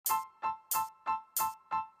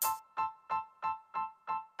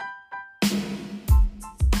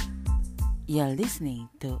You're listening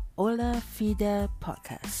to Ola Fida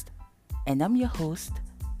Podcast, and I'm your host,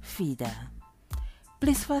 Fida.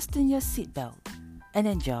 Please fasten your seatbelt and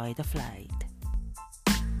enjoy the flight.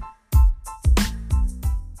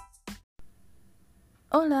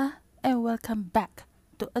 Hola, and welcome back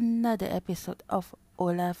to another episode of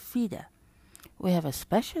Ola Fida. We have a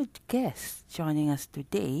special guest joining us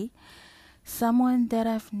today, someone that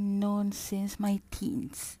I've known since my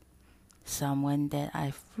teens. Someone that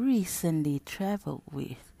I've recently traveled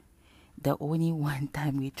with. The only one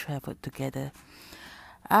time we traveled together.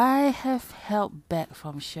 I have held back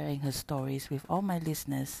from sharing her stories with all my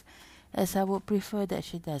listeners, as I would prefer that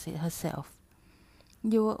she does it herself.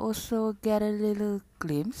 You will also get a little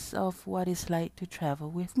glimpse of what it's like to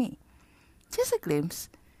travel with me. Just a glimpse.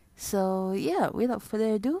 So yeah, without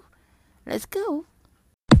further ado, let's go.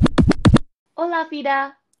 Hola,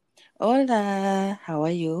 Fida. Hola, how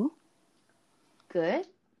are you? Good.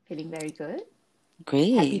 Feeling very good.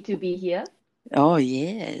 Great. Happy to be here. Oh,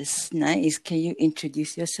 yes. Nice. Can you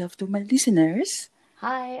introduce yourself to my listeners?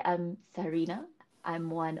 Hi, I'm Sarina. I'm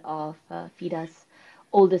one of Fida's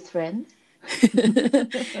oldest friends.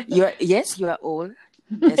 You are old.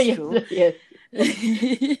 That's Yes, true. yes.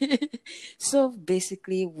 So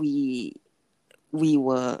basically, we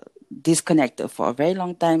were disconnected for a very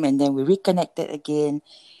long time, and then we reconnected again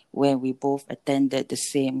when we both attended the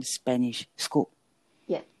same Spanish school.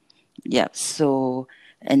 Yeah. Yeah. So,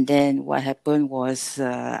 and then what happened was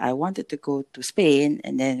I wanted to go to Spain,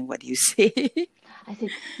 and then what do you say? I said,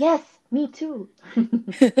 yes, me too.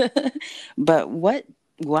 But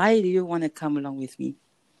why do you want to come along with me?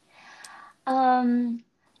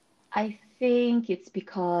 I think it's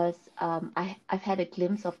because I've had a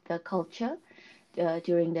glimpse of the culture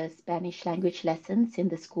during the Spanish language lessons in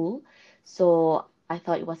the school. So I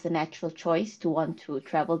thought it was a natural choice to want to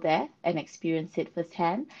travel there and experience it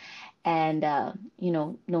firsthand. And,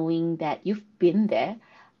 knowing that you've been there,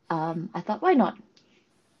 I thought, why not?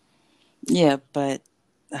 Yeah, but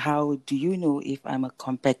how do you know if I'm a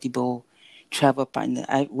compatible travel partner?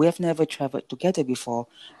 We have never traveled together before.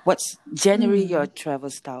 What's generally your travel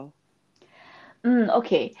style?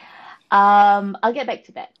 Okay. I'll get back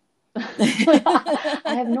to that.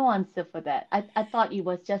 I have no answer for that. I thought it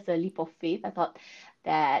was just a leap of faith. I thought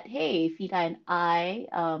that, hey, Fida and I,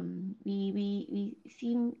 we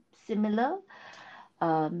seem similar.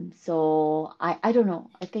 So I don't know.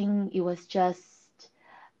 I think it was just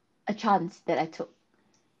a chance that I took.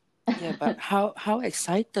 Yeah, but how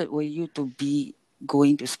excited were you to be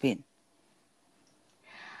going to Spain?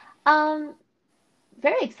 Um,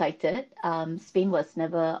 Very excited. Spain was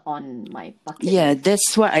never on my bucket Yeah, list.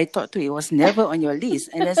 that's what I thought too. It was never on your list,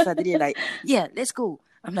 and then suddenly like, yeah, let's go.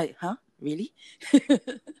 I'm like, huh, really?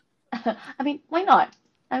 I mean, why not?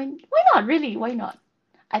 I mean, why not? Really, why not?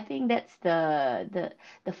 I think that's the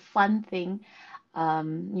fun thing,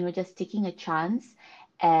 just taking a chance,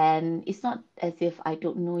 and it's not as if I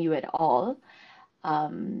don't know you at all.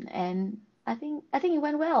 And I think it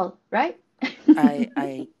went well, right?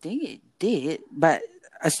 I think it did, but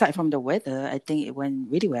aside from the weather, I think it went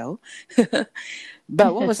really well.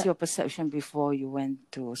 But what was your perception before you went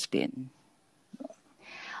to Spain?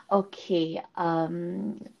 Okay,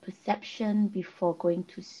 perception before going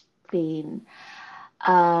to Spain.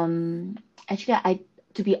 Um, Actually,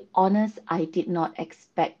 to be honest, I did not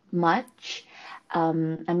expect much. I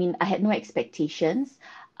mean, I had no expectations.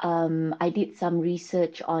 I did some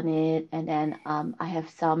research on it, and then I have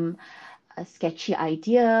some a sketchy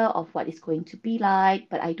idea of what it's going to be like,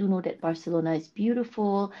 but I do know that Barcelona is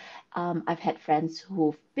beautiful. I've had friends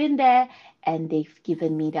who've been there and they've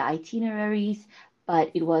given me the itineraries,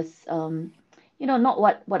 but it was, not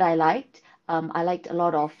what I liked. I liked a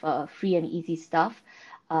lot of free and easy stuff,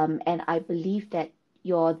 and I believe that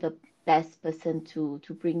you're the best person to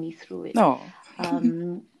bring me through it. No.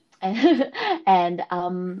 Um, and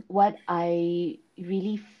what I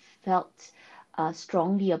really felt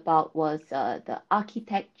strongly about was the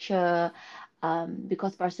architecture,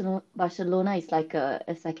 because Barcelona is like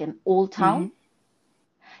an old Mm-hmm. town.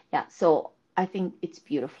 Yeah, so I think it's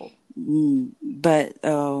beautiful. But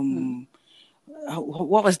Mm.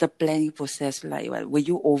 what was the planning process like? Were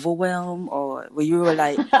you overwhelmed, or were you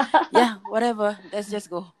like, yeah, whatever, let's just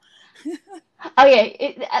go?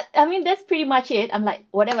 Okay, I mean that's pretty much it. I'm like,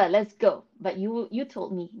 whatever, let's go. But you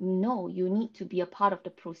told me no, you need to be a part of the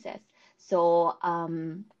process. So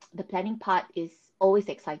the planning part is always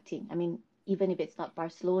exciting. I mean, even if it's not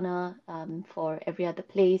Barcelona, for every other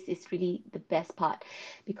place, it's really the best part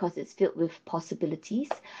because it's filled with possibilities.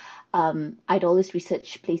 I'd always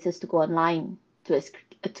research places to go online to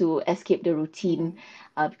escape the routine,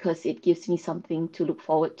 because it gives me something to look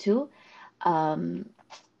forward to.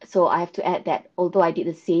 So I have to add that although I did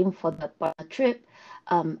the same for the trip,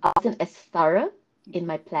 I wasn't as thorough in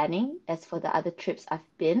my planning as for the other trips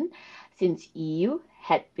I've been, since you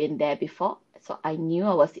had been there before. So I knew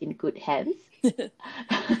I was in good hands.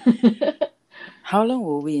 How long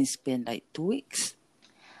were we in Spain? Like 2 weeks?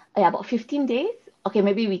 Yeah, about 15 days. Okay,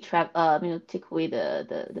 maybe we take away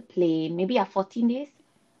the plane. Maybe 14 days.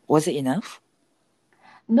 Was it enough?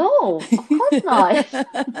 No, of course not.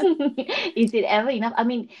 Is it ever enough? I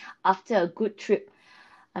mean, after a good trip,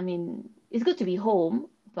 I mean, it's good to be home,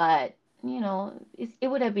 but it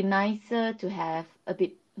would have been nicer to have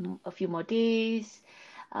a few more days.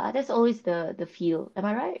 That's always the feel. Am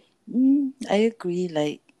I right? I agree.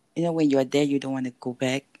 Like, when you are there, you don't want to go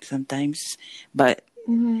back sometimes. But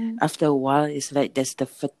Mm-hmm. after a while, it's like there's the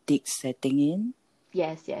fatigue setting in.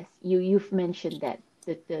 Yes, yes. You've mentioned that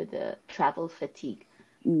the travel fatigue.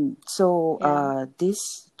 So Yeah.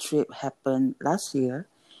 this trip happened last year,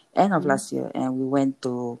 end of Mm. last year, and we went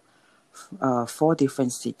to 4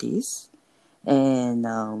 different cities. And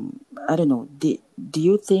I don't know, do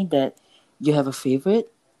you think that you have a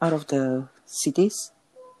favorite out of the cities?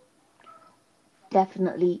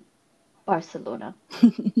 Definitely Barcelona.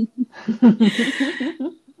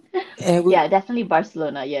 And Yeah, definitely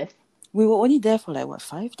Barcelona. Yes. we were only there for like what,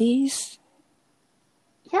 5 days?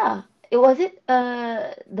 Yeah. Was it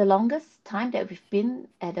the longest time that we've been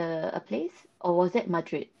at a place, or was it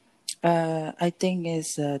Madrid? I think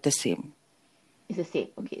it's the same. It's the same.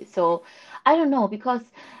 Okay. So I don't know, because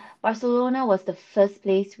Barcelona was the first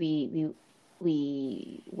place we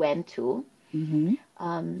went to. Mm-hmm.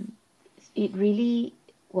 Um, it really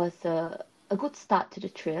was a good start to the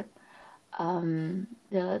trip.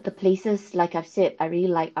 The places, like I've said, I really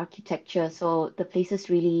like architecture, so the places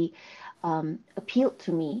really appealed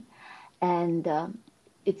to me, and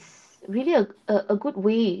it's really a good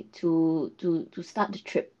way to start the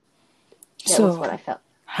trip. That was So, what I felt.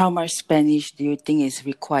 how much Spanish do you think is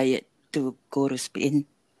required to go to Spain?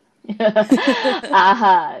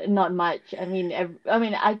 Not much. I mean,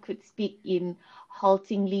 I could speak in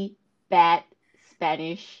haltingly bad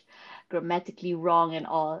Spanish, grammatically wrong and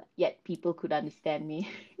all, yet people could understand me.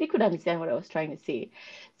 They could understand what I was trying to say.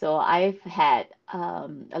 So I've had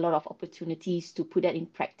a lot of opportunities to put that in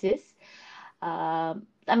practice.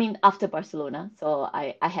 I mean, after Barcelona, so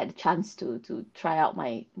I had a chance to try out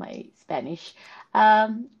my Spanish.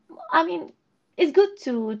 Um, I mean, it's good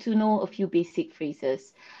to know a few basic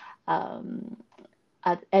phrases, um,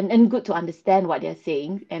 and good to understand what they're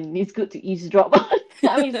saying, and it's good to eavesdrop.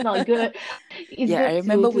 I mean, it's not good. It's Yeah, I good to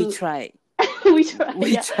remember we to tried. we try,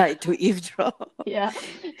 We yeah, tried to eavesdrop. yeah,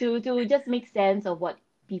 to just make sense of what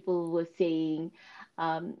people were saying,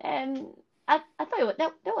 and I thought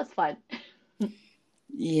that was fun.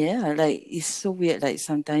 Yeah, like it's so weird. Like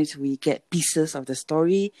sometimes we get pieces of the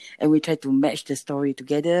story and we try to match the story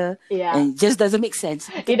together Yeah. and it just doesn't make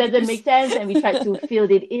sense It doesn't sometimes. make sense, and we tried to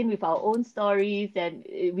fill it in with our own stories, and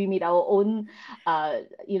we made our own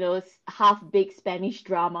half baked Spanish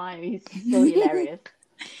drama, and it's so hilarious.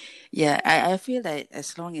 Yeah, I feel like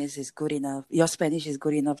as long as it's good enough, your Spanish is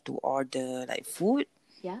good enough to order like food,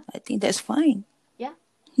 Yeah, I think that's fine. yeah.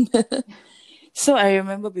 So I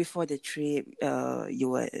remember before the trip, you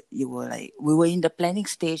were like we were in the planning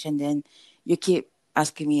stage, and then you keep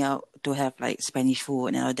asking me out to have like Spanish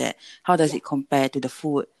food and all that. How does Yeah. it compare to the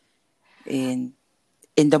food in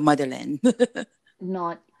the motherland?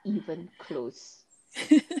 Not even close.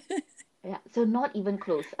 Yeah, so not even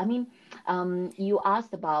close. I mean, you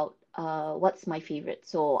asked about what's my favorite.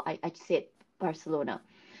 So I said Barcelona.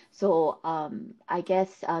 So I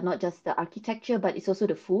guess not just the architecture, but it's also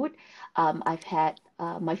the food. I've had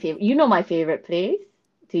my favorite. You know my favorite place.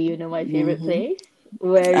 Do you know my favorite hmm place?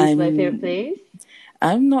 Where is my favorite I'm place?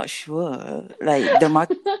 I'm not sure. Like there's a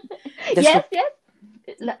Yes, yes.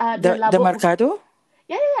 The the Mercado,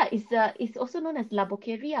 Yeah, yeah, yeah. It's also known as La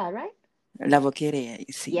Boqueria, right? La Boqueria.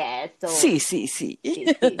 See, Yeah. So see. see.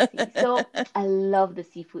 So I love the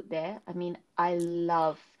seafood there. I mean, I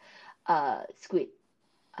love squid.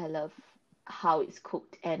 I love how it's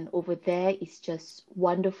cooked, and over there it's just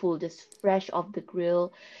wonderful, just fresh off the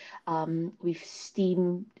grill, with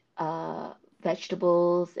steamed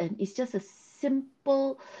vegetables, and it's just a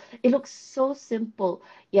simple. It looks so simple,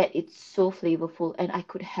 yet it's so flavorful, and I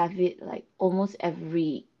could have it like almost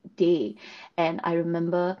every day. And I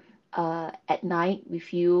remember at night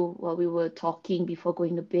with you while we were talking before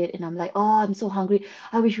going to bed, and I'm like, oh, I'm so hungry.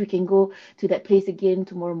 I wish we can go to that place again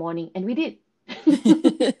tomorrow morning, and we did.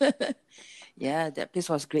 Yeah, that place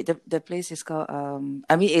was great. The place is called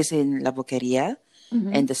I mean it's in La Boqueria,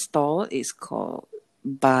 Hmm. and the stall is called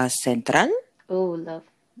Bar Central. Oh, love.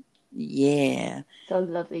 Yeah. So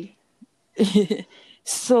lovely.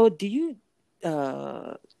 So, do you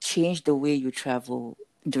change the way you travel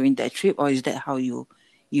during that trip, or is that how you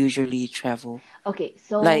usually travel? Okay,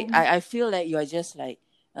 Like, so I feel like you are just like,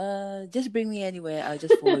 just bring me anywhere. I'll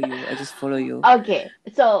just follow you. I just follow you. okay,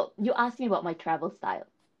 so you asked me about my travel style.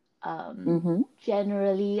 Mm-hmm.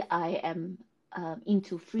 Generally, I am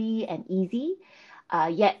into free and easy,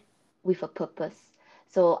 yet with a purpose.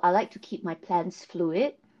 So I like to keep my plans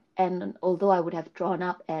fluid. And although I would have drawn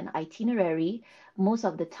up an itinerary, most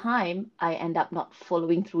of the time I end up not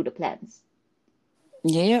following through the plans.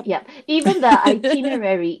 Yep. Yeah, even the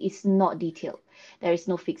itinerary is not detailed. There is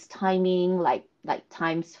no fixed timing, like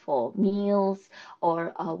times for meals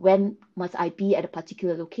or when must I be at a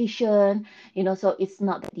particular location. So it's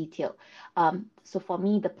not that detailed. So for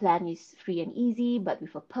me, the plan is free and easy, but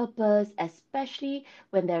with a purpose, especially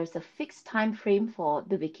when there is a fixed time frame for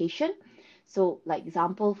the vacation. So, like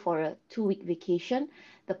example, for a 2-week vacation,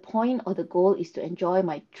 the point or the goal is to enjoy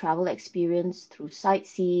my travel experience through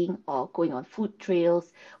sightseeing or going on food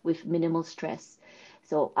trails with minimal stress.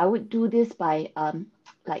 So I would do this by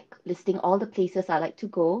like listing all the places I like to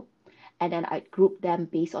go, and then I'd group them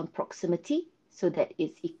based on proximity so that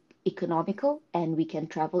it's economical and we can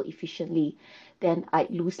travel efficiently. Then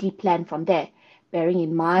I'd loosely plan from there, bearing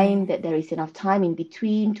in mind that there is enough time in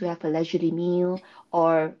between to have a leisurely meal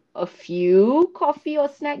or a few coffee or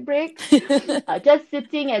snack breaks. Just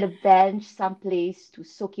sitting at a bench someplace to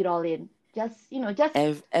soak it all in. Just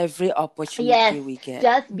Every yes, opportunity we get.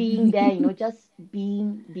 just being there, just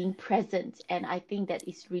being present. And I think that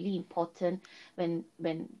is really important when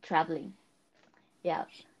traveling. Yeah.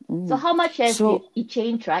 So Mm. how much has So, it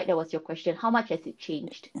changed, right? That was your question. How much has it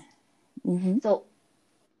changed? mm-hmm. So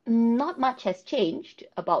not much has changed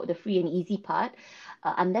about the free and easy part,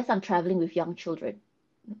 unless I'm traveling with young children,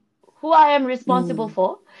 who I am responsible Mm.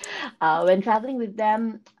 for. When traveling with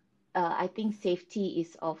them, I think safety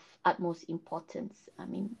is of utmost importance. I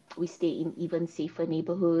mean, we stay in even safer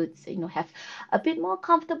neighborhoods, have a bit more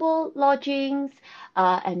comfortable lodgings,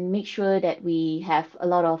 and make sure that we have a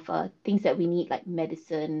lot of things that we need, like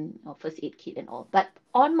medicine or first aid kit and all. But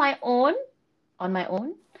on my own,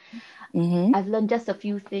 Mm-hmm. I've learned just a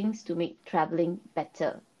few things to make traveling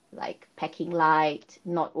better, like packing light,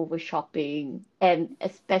 not over shopping, and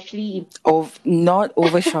especially Of not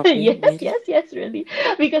over shopping, yes, really. yes, yes, really.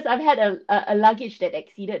 Because I've had a luggage that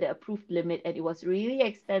exceeded the approved limit and it was really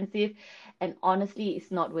expensive. And honestly,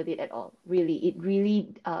 it's not worth it at all. Really, it really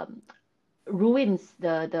ruins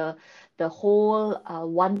the whole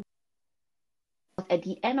one. At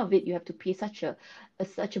the end of it, you have to pay such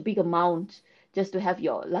a big amount just to have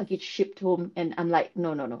your luggage shipped home. And I'm like,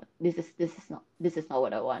 no, no, no, this is not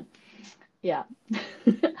what I want. Yeah.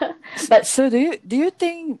 But So, do you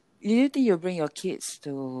think you bring your kids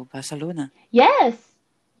to Barcelona? yes,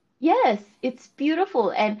 yes, it's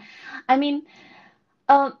beautiful. And I mean,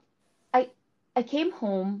 um, I I came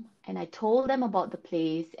home and I told them about the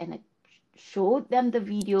place and I showed them the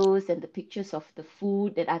videos and the pictures of the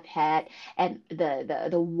food that I've had and the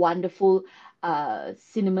wonderful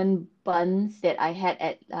cinnamon buns that I had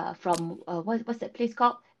at from what's that place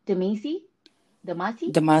called? Demasi?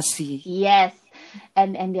 Demasi? Damasi. Yes.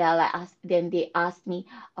 And they are like then they asked me,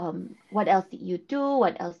 what else did you do?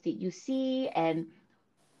 What else did you see? And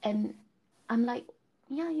I'm like,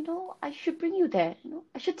 yeah, I should bring you there.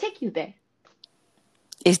 I should take you there.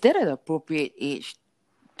 Is there an appropriate age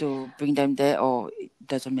to bring them there, or it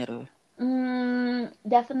doesn't matter?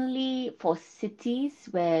 Definitely for cities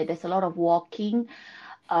where there's a lot of walking,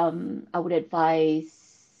 I would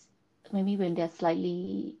advise maybe when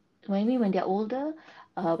they're older,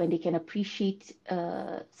 when they can appreciate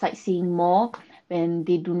sightseeing more, when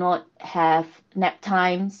they do not have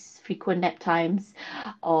frequent nap times,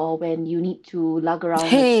 or when you need to lug around a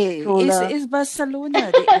Hey, it's, stroller. it's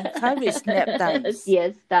Barcelona. They encourage nap times.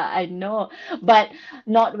 Yes, that I know, but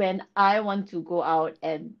not when I want to go out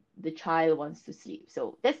and the child wants to sleep.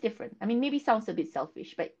 So that's different. I mean, maybe sounds a bit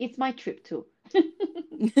selfish, but it's my trip too.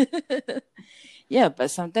 Yeah,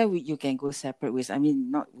 but sometimes you can go separate ways. I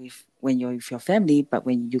mean, not with when you're with your family, but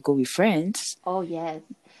when you go with friends. Oh yes,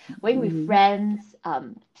 going with Mhm. friends.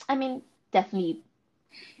 I mean, definitely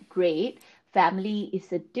great. Family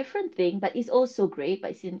is a different thing, but it's also great,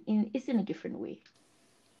 but it's in a different way.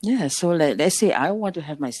 Yeah, so let's say I want to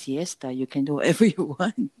have my siesta, you can do whatever you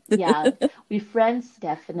want. Yeah, with friends,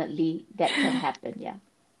 definitely that can happen. Yeah.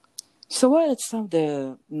 So, what are some of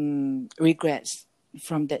the regrets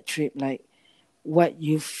from that trip? Like, what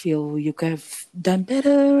you feel you could have done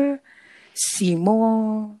better, see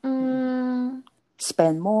more? Mm,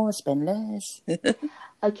 Spend more, spend less.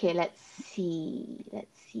 Okay, let's see.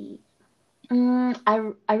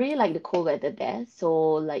 I really like the cold weather there.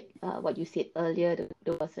 So like what you said earlier,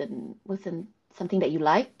 there wasn't something that you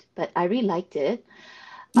liked, but I really liked it.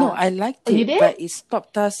 No, Uh, I liked oh, you it, did? but it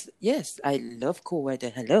stopped us. Yes, I love cold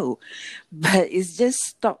weather. Hello. But it's just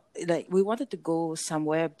stopped. Like, we wanted to go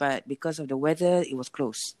somewhere, but because of the weather, it was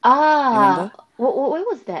closed. Ah, Remember? where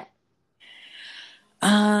was that?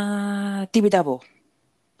 Tibidabo.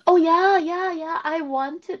 Oh yeah, yeah, yeah. I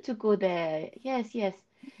wanted to go there. Yes, yes.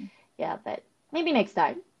 Yeah, but maybe next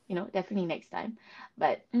time. Definitely next time.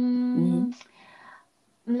 But Mm-hmm.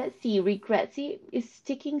 let's see, regret. See, it's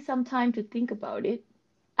taking some time to think about it.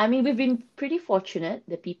 I mean, we've been pretty fortunate.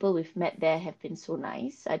 The people we've met there have been so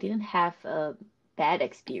nice. I didn't have a bad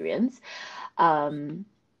experience. Um,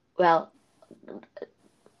 well,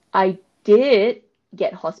 I did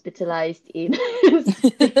get hospitalized in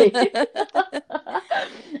Spain.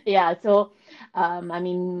 Yeah, so I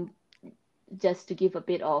mean, just to give a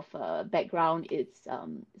bit of background, it's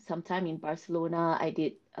sometime in Barcelona. I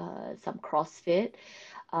did some CrossFit.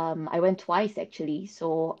 I went twice actually,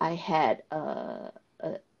 so I had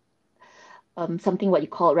something what you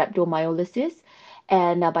call rhabdomyolysis.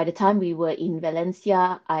 And by the time we were in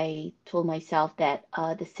Valencia, I told myself that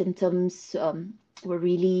the symptoms were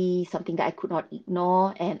really something that I could not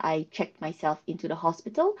ignore, and I checked myself into the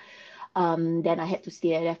hospital. Then I had to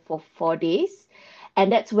stay there for 4 days,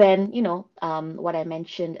 and that's when what I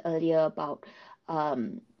mentioned earlier about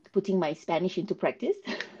um, putting my Spanish into practice,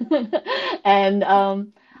 and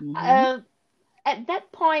Mm-hmm. uh, at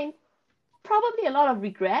that point probably a lot of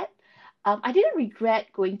regret. I didn't regret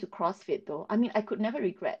going to CrossFit though. I mean, I could never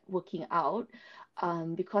regret working out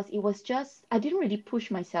because it was just, I didn't really push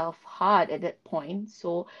myself hard at that point.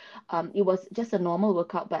 So it was just a normal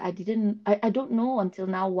workout, but I don't know until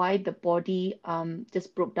now why the body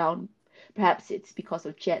just broke down. Perhaps it's because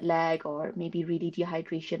of jet lag or maybe really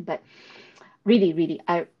dehydration. But really, really,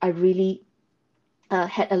 I really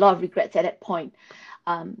had a lot of regrets at that point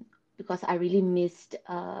um, because I really missed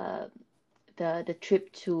the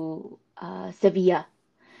trip to Sevilla,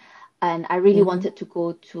 and I really Mm-hmm. wanted to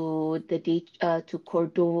go to the day to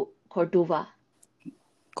Cordova. Cordoba.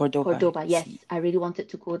 Cordoba, yes, See. I really wanted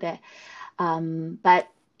to go there. But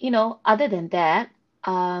other than that,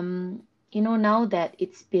 now that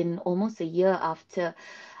it's been almost a year after,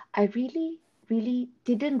 I really, really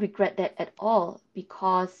didn't regret that at all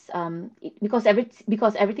because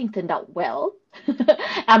everything turned out well.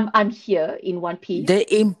 I'm here in one piece. The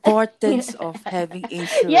importance of having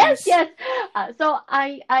Yes, insurance. yes. So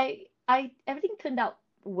everything turned out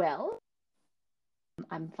well.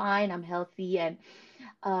 I'm fine. I'm healthy, and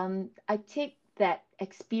I take that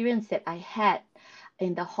experience that I had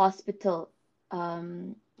in the hospital,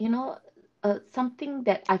 something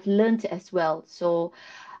that I've learned as well. So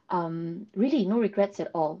really, no regrets at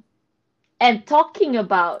all. And But talking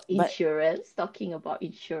about insurance,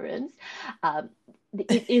 um,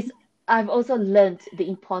 it is, I've also learned the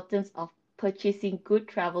importance of purchasing good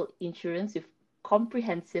travel insurance with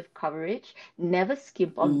comprehensive coverage. mm-hmm. Never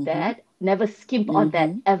skimp on that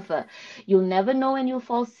Mm-hmm. ever. You'll never know when you'll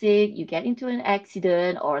fall sick, you get into an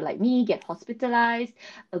accident, or like me, get hospitalized.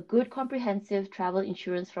 A good comprehensive travel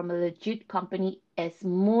insurance from a legit company es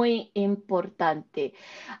muy importante.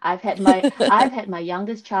 I've had my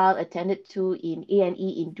youngest child attended to in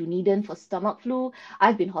A&E in Dunedin for stomach flu.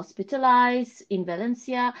 I've been hospitalized in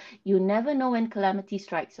Valencia. You never know when calamity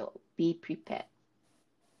strikes, so be prepared.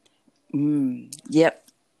 Yep.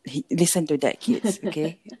 Listen to that, kids.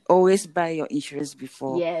 Okay. Always buy your insurance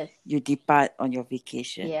before Yes. you depart on your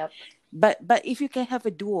vacation. Yep. But if you can have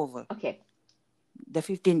a do over, Okay. the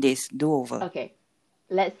 15 days do over. Okay.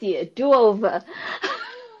 Let's see a do-over.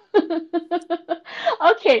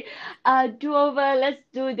 Okay. Do-over. Let's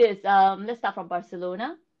do this. Let's start from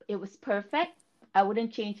Barcelona. It was perfect. I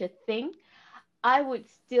wouldn't change a thing. I would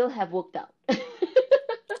still have worked out.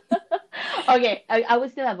 Okay, I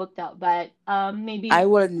would still have worked out, but I maybe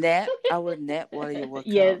will nap. I will nap while you work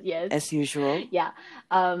yes, out, yes, as usual. yeah.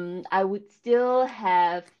 I would still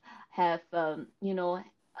have gone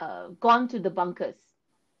to the bunkers.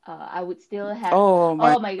 I would still have. Oh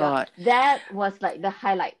my Oh my God, god. that was like the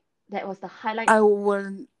highlight. That was the highlight. I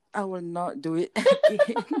will. I will not do it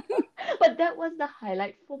again. But that was the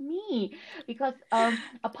highlight for me because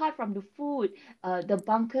apart from the food, the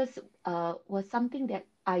bunkers was something that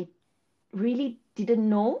I really didn't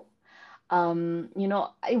know.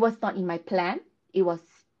 It was not in my plan. It was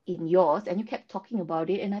in yours, and you kept talking about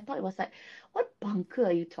it, and I thought it was like, what bunker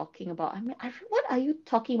are you talking about? I mean, what are you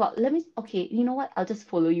talking about? Okay, you know what? I'll just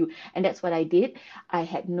follow you. And that's what I did. I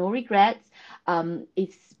had no regrets.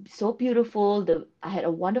 It's so beautiful. I had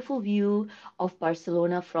a wonderful view of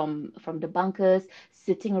Barcelona from the bunkers,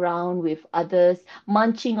 sitting around with others,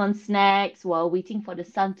 munching on snacks while waiting for the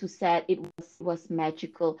sun to set. It was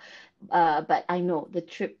magical. But I know the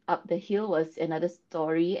trip up the hill was another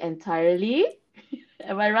story entirely.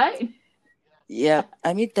 Am I right? Yeah,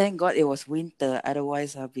 I mean, thank God it was winter.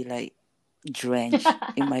 Otherwise, I'll be like drenched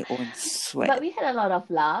in my own But sweat. we had a lot of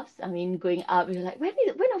laughs. I mean, going up, we were like, when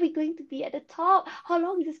are we going to be at the top? How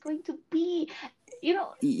long is this going to be? You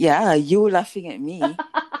know, Yeah, you laughing at me.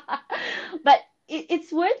 but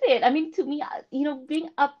it's worth it. I mean, to me, being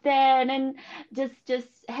up there and then just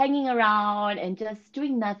hanging around and just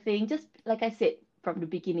doing nothing, just like I said from the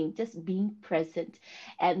beginning, just being present.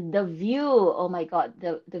 And the view, oh my God,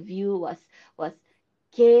 the view was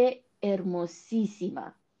que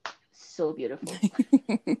hermosísima. So beautiful.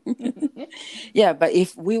 Yeah, but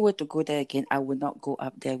if we were to go there again, I would not go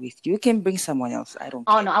up there with you. You can bring someone else. I don't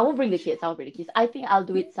Oh care. no, I won't bring the kids. I won't bring the kids. I think I'll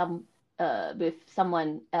do it with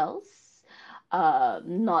someone else.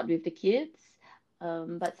 Not with the kids.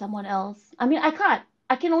 But someone else. I mean, I can't.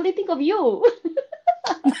 I can only think of you.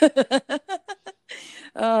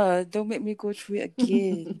 Don't make me go through it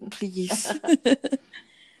again, please.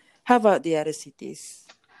 How about the other cities?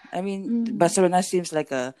 I mean, Mm, Barcelona seems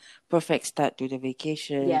like a perfect start to the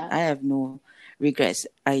vacation. yeah, I have no regrets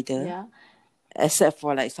either, yeah, except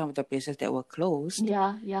for like some of the places that were closed.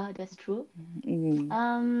 yeah, that's true. Mm.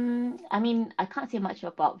 I mean, I can't say much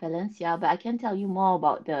about Valencia, but I can tell you more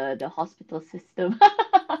about the hospital system.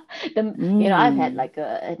 I've had Mm. like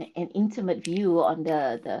an intimate view on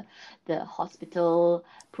the hospital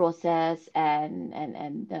process and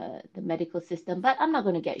the medical system, but I'm not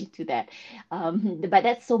going to get into that. But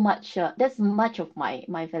that's so much. That's much of my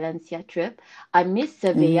Valencia trip. I miss Mm-hmm.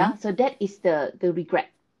 Sevilla, so that is the regret.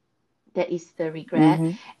 That is the regret.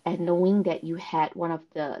 Mm-hmm. And knowing that you had one of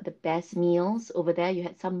the best meals over there, you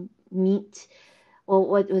had some meat, or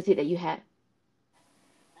what was it that you had?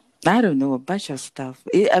 I don't know, a bunch of stuff.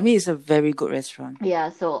 I mean, it's a very good restaurant.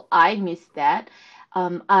 Yeah, so I missed that.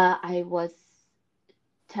 I was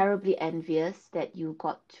terribly envious that you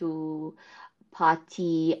got to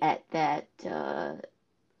party at that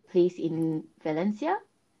place in Valencia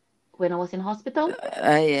when I was in hospital.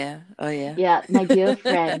 Yeah. Oh, yeah. Yeah, my dear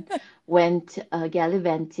friend went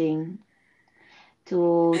gallivanting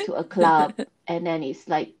to a club, and then it's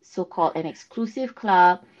like so-called an exclusive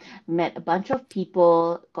club, met a bunch of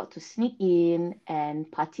people, got to sneak in and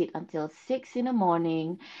partied until 6 in the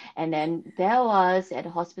morning, and then there was at the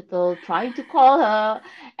hospital trying to call her,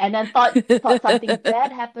 and then thought something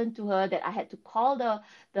bad happened to her, that I had to call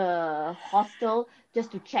the hostel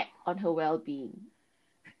just to check on her well-being.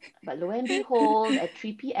 But lo and behold, at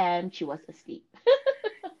 3 p.m. she was asleep.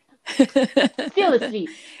 Still asleep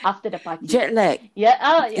after the party. Jet lag. Yeah,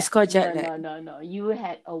 oh yeah. It's called No, jet lag. no, no, no. You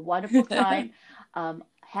had a wonderful time.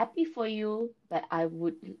 Happy for you, but I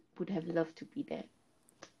would have loved to be there.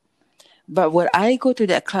 But would I go to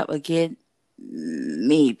that club again?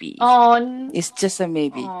 Maybe. Oh, It's just a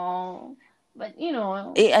maybe. oh, but you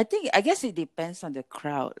know, I guess it depends on the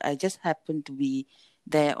crowd. I just happened to be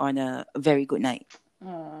there on a very good night.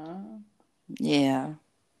 oh, Yeah.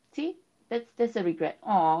 see, that's a regret.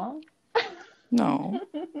 Oh, No.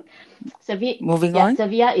 Sevilla, Moving yeah, on.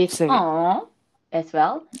 Sevilla is So oh as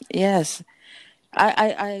well. yes,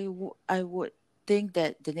 I would think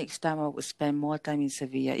that the next time I would spend more time in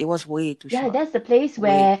Sevilla. It was way too Yeah, short. that's the place Way.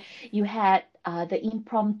 where you had the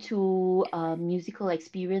impromptu musical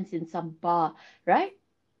experience in some bar, right?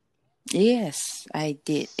 Yes, I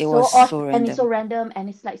did. It was so And it's so random. random and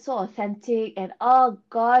it's like so authentic, and oh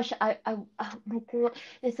gosh, oh my God,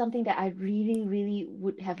 it's something that I really really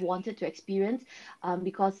would have wanted to experience,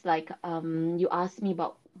 because like you asked me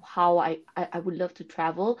about how I would love to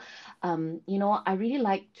travel. I really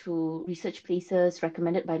like to research places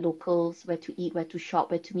recommended by locals, where to eat, where to shop,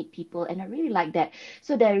 where to meet people, and I really like that.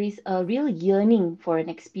 So there is a real yearning for an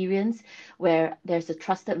experience where there's a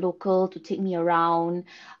trusted local to take me around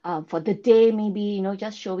for the day, maybe,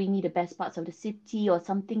 just showing me the best parts of the city, or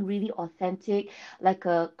something really authentic, like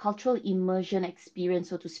a cultural immersion experience,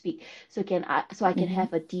 so to speak, so I can Hmm.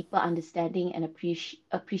 have a deeper understanding and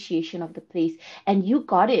appreciation of the place. And you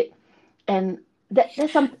got it. And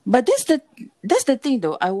that's some. But that's the thing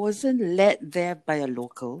though. I wasn't led there by a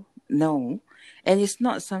local. No. And it's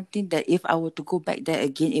not something that if I were to go back there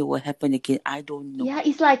again, it will happen again. I don't know. Yeah,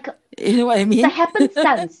 it's like You know what I the mean?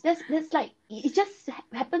 happenstance. That's like it just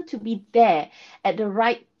happened to be there at the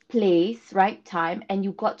right place, right time, and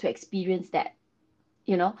you got to experience that,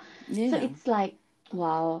 you know. So Yeah. it's like,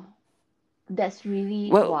 wow, that's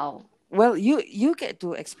really Well, wow. well, you get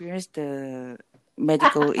to experience the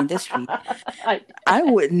medical industry. I- I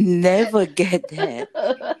would never get that.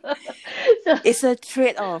 so It's a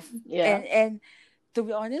trade-off. yeah. And to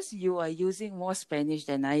be honest, you are using more Spanish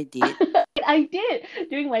than I did. I did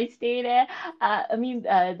during my stay there. I mean,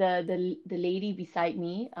 the lady beside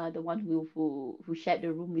me, the one who shared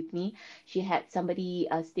the room with me, she had somebody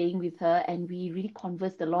staying with her, and we really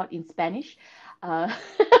conversed a lot in Spanish. Uh,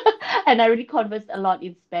 and I really conversed a lot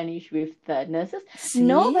in Spanish with the nurses. See?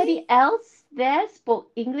 Nobody else there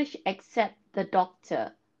spoke English except the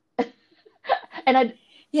doctor. And I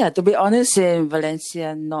Yeah, to be honest, in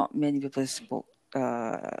Valencia, not many people spoke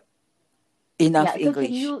uh, enough Yeah, so can English.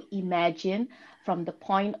 you imagine from the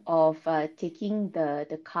point of taking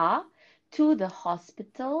the car to the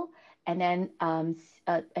hospital, and then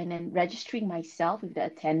registering myself with the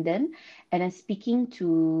attendant, and then speaking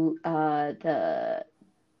to the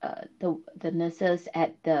nurses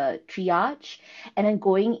at the triage, and then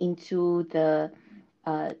going into the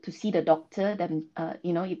to see the doctor them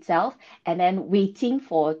itself, and then waiting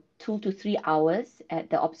for 2 to 3 hours at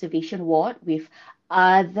the observation ward with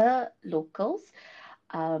other locals,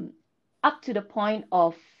 um, up to the point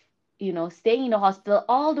of staying in the hospital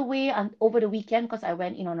all the way over the weekend, because I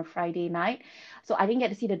went in on a Friday night, so I didn't get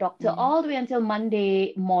to see the doctor Mhm. all the way until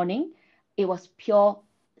Monday morning. It was pure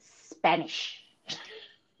Spanish.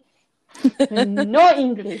 No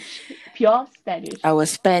English, pure Spanish. Our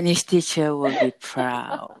Spanish teacher will be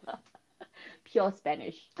proud. Pure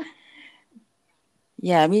Spanish.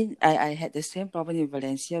 Yeah, I mean, I had the same problem in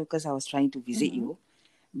Valencia because I was trying to visit Hmm. you,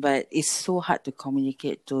 but it's so hard to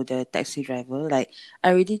communicate to the taxi driver. Like,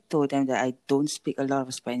 I already told them that I don't speak a lot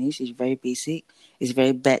of Spanish. It's very basic. It's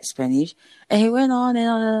very bad Spanish. And he went on and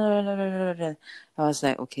on. I was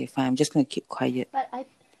like, okay, fine. I'm just going to keep quiet, But I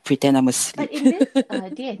pretend I'm but asleep. in this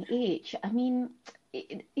day and age, I mean,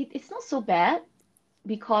 it's not so bad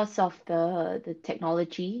because of the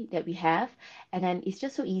technology that we have, and then it's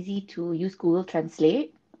just so easy to use Google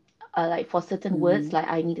Translate. Like for certain words, Hmm. like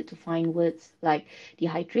I needed to find words like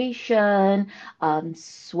dehydration,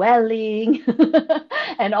 swelling,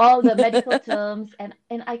 and all the medical terms, and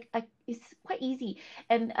I it's quite easy.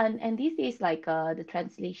 And these days, like the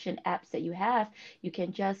translation apps that you have, you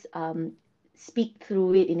can just speak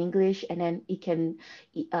through it in English, and then it can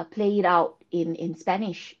play it out in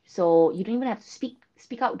Spanish. So you don't even have to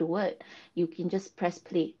speak out the word. You can just press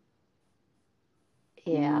play.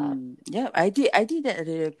 Yeah. Yeah, I did that a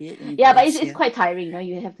little bit in Yeah, but it's Valencia. quite tiring,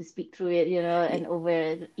 you have to speak through it, and over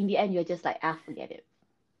in the end you're just like, forget it.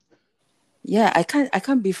 Yeah, I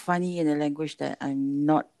can't be funny in a language that I'm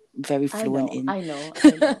not very I fluent know, in. I know, I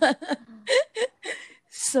know.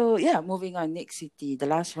 So yeah, moving on. Next city. The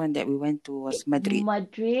last one that we went to was Madrid.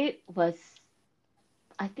 Madrid was,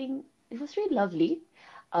 I think it was really lovely,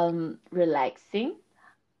 relaxing,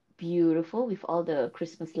 beautiful with all the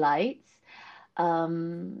Christmas lights.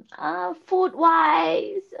 Food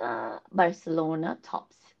wise, Barcelona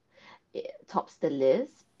tops the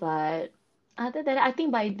list. But other than, I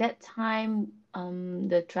think by that time,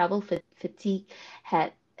 the travel fatigue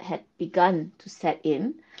had begun to set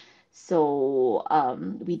in. So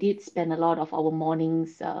we did spend a lot of our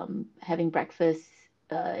mornings having breakfast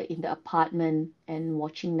in the apartment and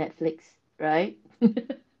watching Netflix, right?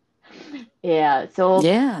 Yeah, so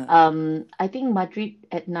Yeah. I think Madrid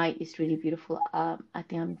at night is really beautiful. I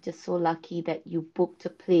think I'm just so lucky that you booked a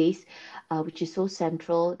place which is so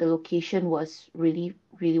central. The location was really,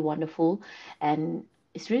 really wonderful, and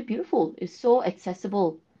it's really beautiful. It's so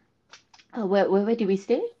accessible. Where did we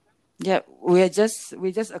stay? Yeah. We're just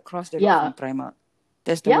across the road Yeah, from Primark.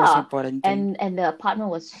 That's the most yeah, important thing. and the apartment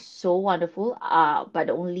was so wonderful. But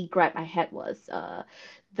the only gripe I had was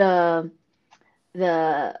the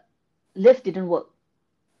the lift didn't work.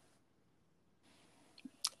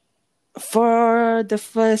 For the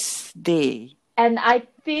first day. And I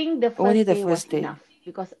think the Only first the day was first day. enough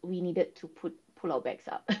because we needed to pull our bags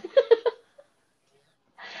up.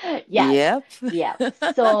 Yes, Yep. yeah.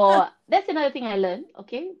 So that's another thing I learned.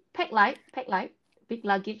 Okay, pack light. Big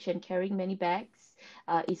luggage and carrying many bags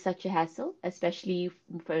is such a hassle, especially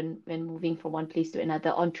when moving from one place to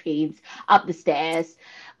another on trains, up the stairs,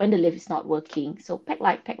 when the lift is not working. So pack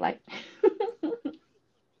light, pack light.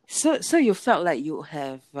 So you felt like you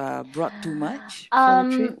have brought too much for the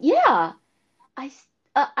trip? Yeah, I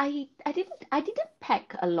didn't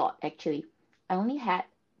pack a lot actually. I only had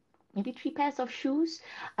maybe 3 pairs of shoes.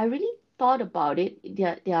 I really thought about it.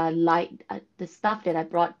 They are light. The stuff that I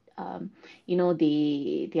brought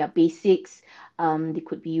they are basics. They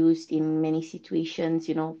could be used in many situations,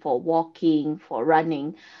 for walking, for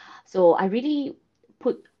running. So I really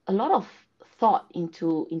put a lot of thought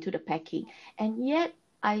into the packing, and yet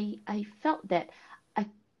I felt that I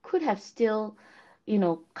could have still,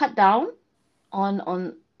 cut down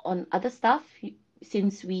on other stuff,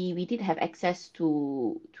 since we did have access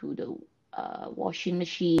to the washing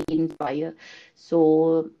machine, dryer.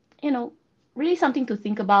 So, really something to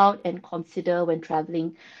think about and consider when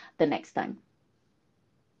traveling the next time.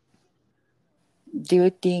 Do you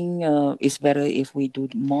think it's better if we do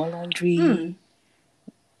more laundry?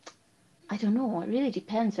 I don't know. It really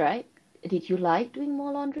depends, right? Did you like doing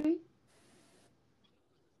more laundry?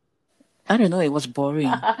 I don't know. It was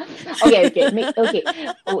boring. Okay.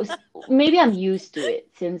 Oh, maybe I'm used to it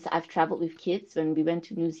since I've traveled with kids. When we went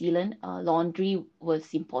to New Zealand, laundry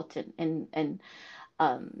was important, and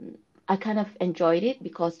um, I kind of enjoyed it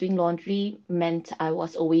because doing laundry meant I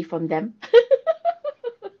was away from them.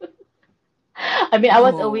 I mean, I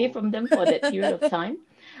was away Oh. from them for that period of time,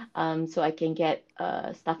 so I can get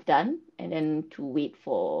stuff done, and then to wait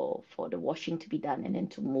for the washing to be done, and then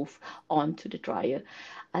to move on to the dryer.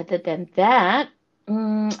 Other than that,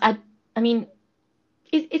 I mean,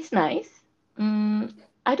 it's nice.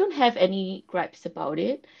 I don't have any gripes about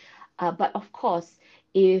it, but of course,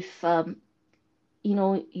 if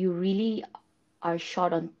you really are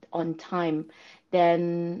short on time,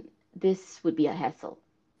 then this would be a hassle,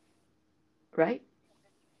 right?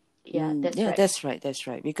 Yeah, that's Yeah, right. that's right. That's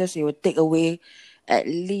right. Because it would take away at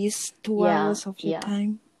least 2 hours Yeah, of your yeah.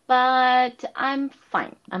 time. But I'm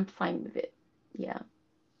fine. I'm fine with it. Yeah.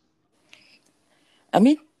 I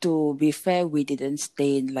mean, to be fair, we didn't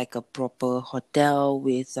stay in like a proper hotel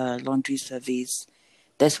with a laundry service.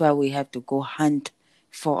 That's why we have to go hunt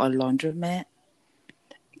for a laundromat,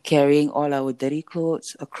 carrying all our dirty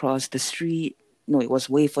clothes across the street. No, it was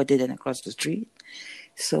way further than across the street.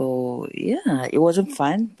 So yeah, it wasn't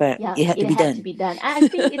fun, but Yeah, it had to it be had to done. be done. I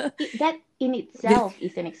think that in itself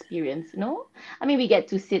is an experience, no? I mean, we get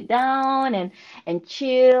to sit down and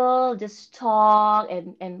chill, just talk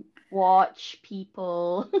and watch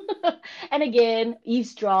people. And again,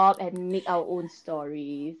 eavesdrop and make our own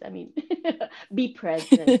stories. I mean, be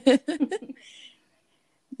present.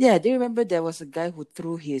 Yeah, do you remember there was a guy who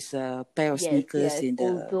threw his pair of Yes, sneakers yes. in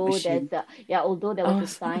the machine? Although there was a Oh,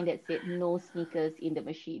 sign that said no sneakers in the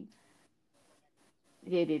machine.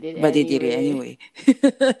 They did it but they did it anyway.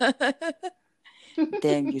 anyway.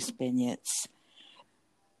 Damn you Spaniards.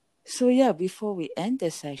 So yeah, before we end the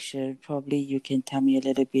session, probably you can tell me a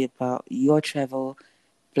little bit about your travel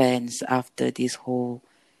plans after this whole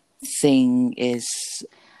thing is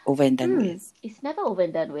over and done with. It's never over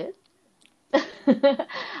and done with.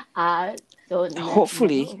 uh, so never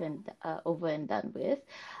Hopefully. over and done with.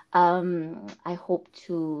 I hope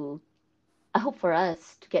for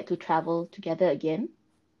us to get to travel together again,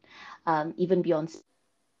 even beyond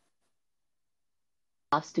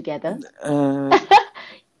us together. Uh,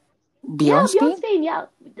 Yeah, beyond beyond Spain? Spain. Yeah.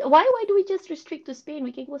 Why do we just restrict to Spain?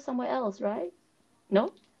 We can go somewhere else, right?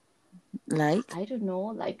 No? Like? I don't know,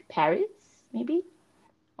 like Paris, maybe?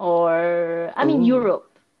 Or, I mean, Oh.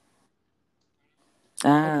 Europe,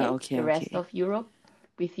 Ah, okay? okay, The rest okay. of Europe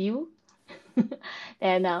with you.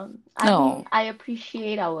 And I mean, No. I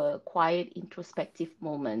appreciate our quiet, introspective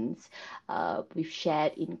moments we've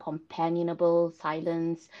shared in companionable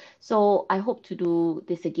silence. So I hope to do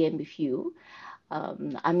this again with you.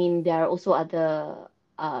 I mean, there are also other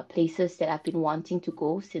places that I've been wanting to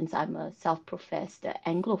go since I'm a self-professed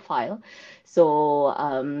Anglophile. So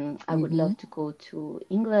I would Mm-hmm. love to go to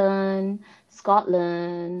England,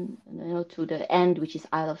 Scotland, to the end, which is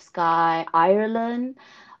Isle of Skye, Ireland,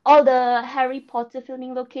 all the Harry Potter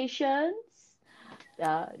filming locations.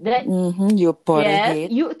 That Mm-hmm. You're Yes,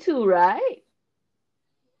 Potterhead. you too, right?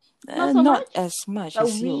 Not so Not much, as much but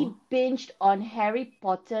as you. we binged on Harry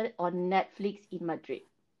Potter on Netflix in Madrid.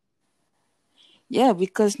 Yeah,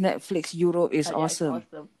 because Netflix Europe is Oh yeah, it's awesome.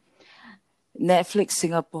 awesome. Netflix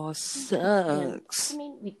Singapore And I sucks.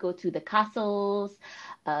 mean, we go to the castles.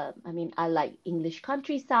 I mean, I like English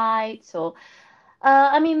countryside. So,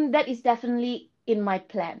 I mean, that is definitely in my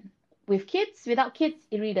plan. With kids, without kids,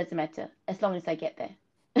 it really doesn't matter as long as I get there.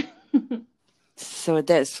 So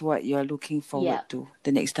that's what you're looking forward Yeah, to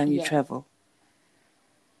the next time you yes. travel.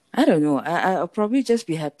 I don't know. I'll probably just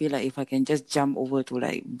be happy like if I can just jump over to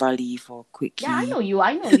like Bali for a Yeah, I quickie. know you.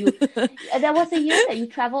 I know you. There was a year that you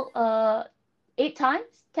traveled 8 times,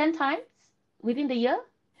 10 times within the year,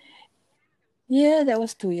 Yeah, that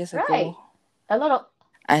was 2 years right? ago. A lot of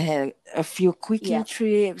I had a few quickie yeah.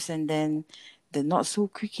 trips and then the not so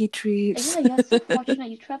quickie trips. Yeah, you're so fortunate.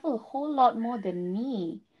 You travel a whole lot more than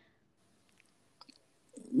me.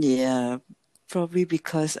 Yeah, probably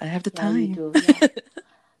because I have the Yeah, you time. do. Yeah.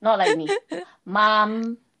 Not like me.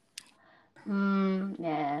 Mom,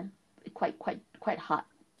 yeah, quite hard.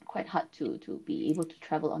 Quite hard to be able to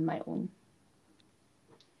travel on my own.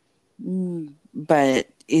 But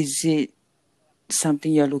is it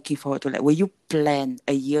something you're looking forward to? Like, will you plan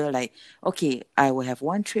a year like, okay, I will have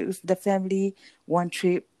one trip with the family, one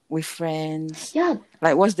trip with friends? Yeah,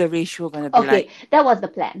 Like, what's the ratio gonna be okay, like? that was the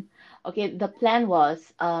plan. Okay, the plan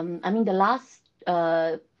was, I mean, the last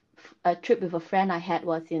trip with a friend I had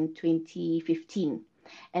was in 2015.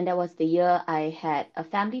 And that was the year I had a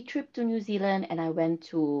family trip to New Zealand and I went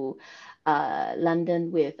to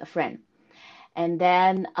London with a friend. And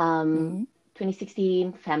then Mm-hmm.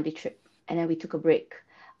 2016, family trip. And then we took a break.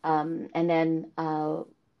 And then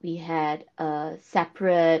we had a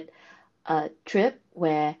separate trip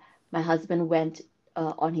where my husband went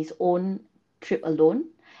on his own trip alone.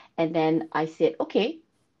 And then I said, okay,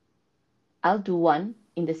 I'll do one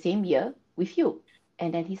in the same year with you.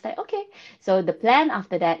 And then he's like, okay. So the plan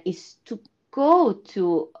after that is to go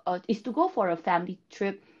for a family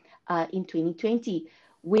trip in 2020,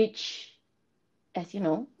 which, as you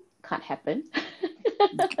know, can't happen.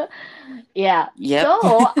 Yeah. Yep.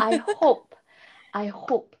 So I hope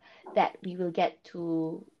that we will get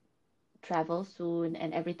to travel soon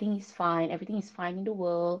and everything is fine. Everything is fine in the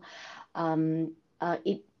world.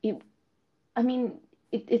 It I mean,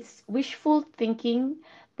 it's wishful thinking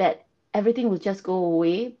that everything will just go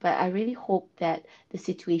away, but I really hope that the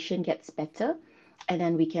situation gets better and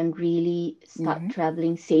then we can really start Mm-hmm.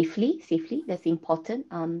 traveling safely. Safely, that's important,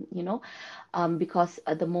 because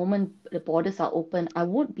at the moment the borders are open, I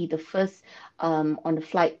won't be the first on the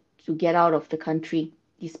flight to get out of the country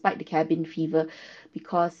despite the cabin fever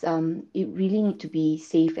because it really need to be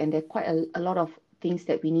safe and there are quite a lot of things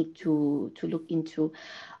that we need to look into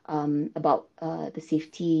about the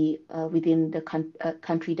safety within the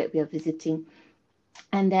country that we are visiting.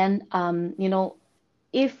 And then,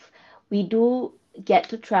 if we do get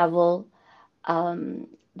to travel,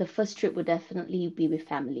 the first trip would definitely be with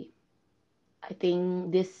family. I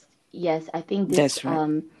think this, yes, I think this That's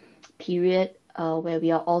right. period where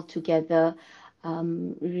we are all together,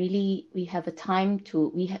 really we have the time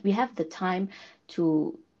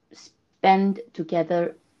to spend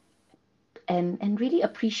together and really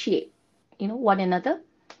appreciate, one another.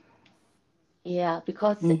 Yeah,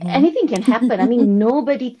 because Mm-hmm. anything can happen. I mean,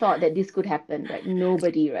 nobody thought that this could happen, right?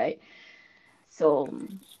 Nobody, right? So,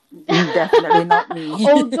 Definitely not me.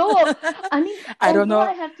 although, I mean, I don't although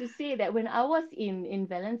I know. have to say that when I was in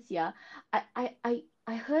Valencia, I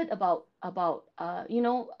heard about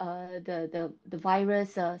the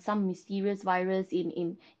virus, some mysterious virus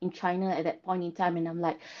in China at that point in time, and I'm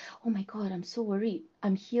like, oh my God, I'm so worried.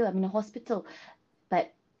 I'm here, I'm in a hospital,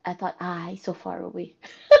 but I thought, it's so far away.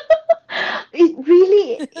 I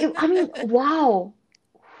mean, wow,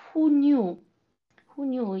 who knew? Who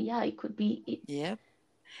knew? Yeah, it could be it. Yep.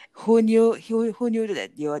 Who knew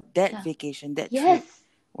that that Yeah. vacation, that trip Yes.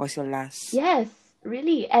 was your last? Yes,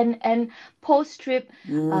 really. And post trip,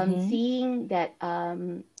 Mm-hmm. seeing that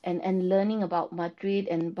and learning about Madrid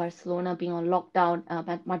and Barcelona being on lockdown,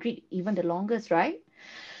 but Madrid even the longest, right?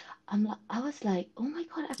 I was like, oh my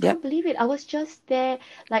God, I can't Yep. believe it. I was just there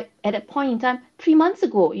like at that point in time, 3 months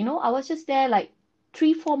ago, I was just there like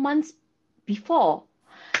 3, 4 months before.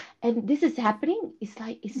 And this is happening. It's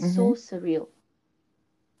like it's Mm-hmm. so surreal.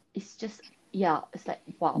 It's just, yeah, it's like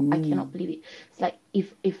wow, I cannot Mm. believe it. It's like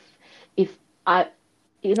if I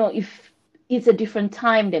if it's a different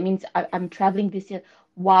time, that means I'm traveling this year.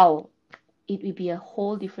 Wow, it will be a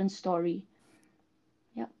whole different story.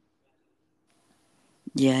 Yeah.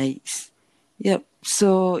 Yes. Yep.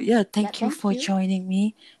 So yeah, Yeah, thank you thank for you. joining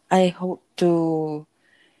me. I hope to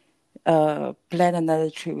plan another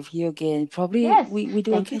trip with you again. Probably Yes, we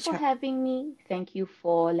do a thank you catch for up. having me. Thank you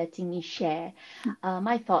for letting me share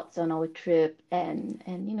my thoughts on our trip, and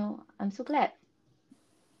I'm so glad.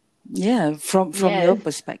 Yeah, from your Yes.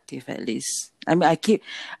 perspective at least. I mean, I keep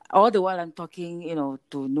all the while I'm talking,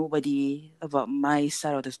 to nobody about my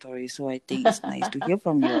side of the story. So I think it's nice to hear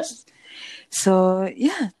from yours. So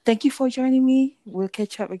yeah, thank you for joining me. We'll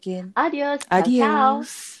catch up again. Adios. Ciao, ciao.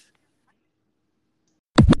 Adios.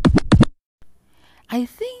 I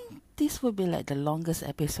think this will be like the longest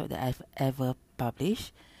episode that I've ever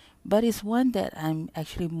published, but it's one that I'm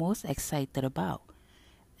actually most excited about.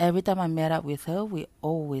 Every time I met up with her, we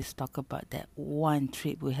always talk about that one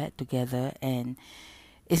trip we had together, and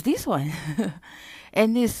it's this one.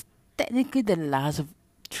 And it's technically the last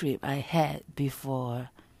trip I had before,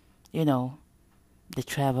 you know, the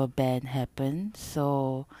travel ban happened.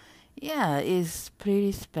 So yeah, it's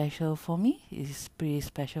pretty special for me. It's pretty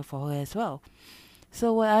special for her as well.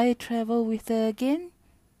 So will I travel with her again?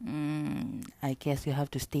 I guess you have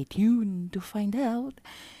to stay tuned to find out.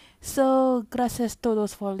 So, gracias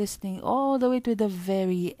todos for listening all the way to the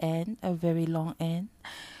very end, a very long end.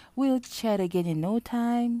 We'll chat again in no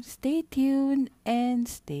time. Stay tuned and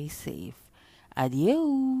stay safe.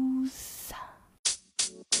 Adios.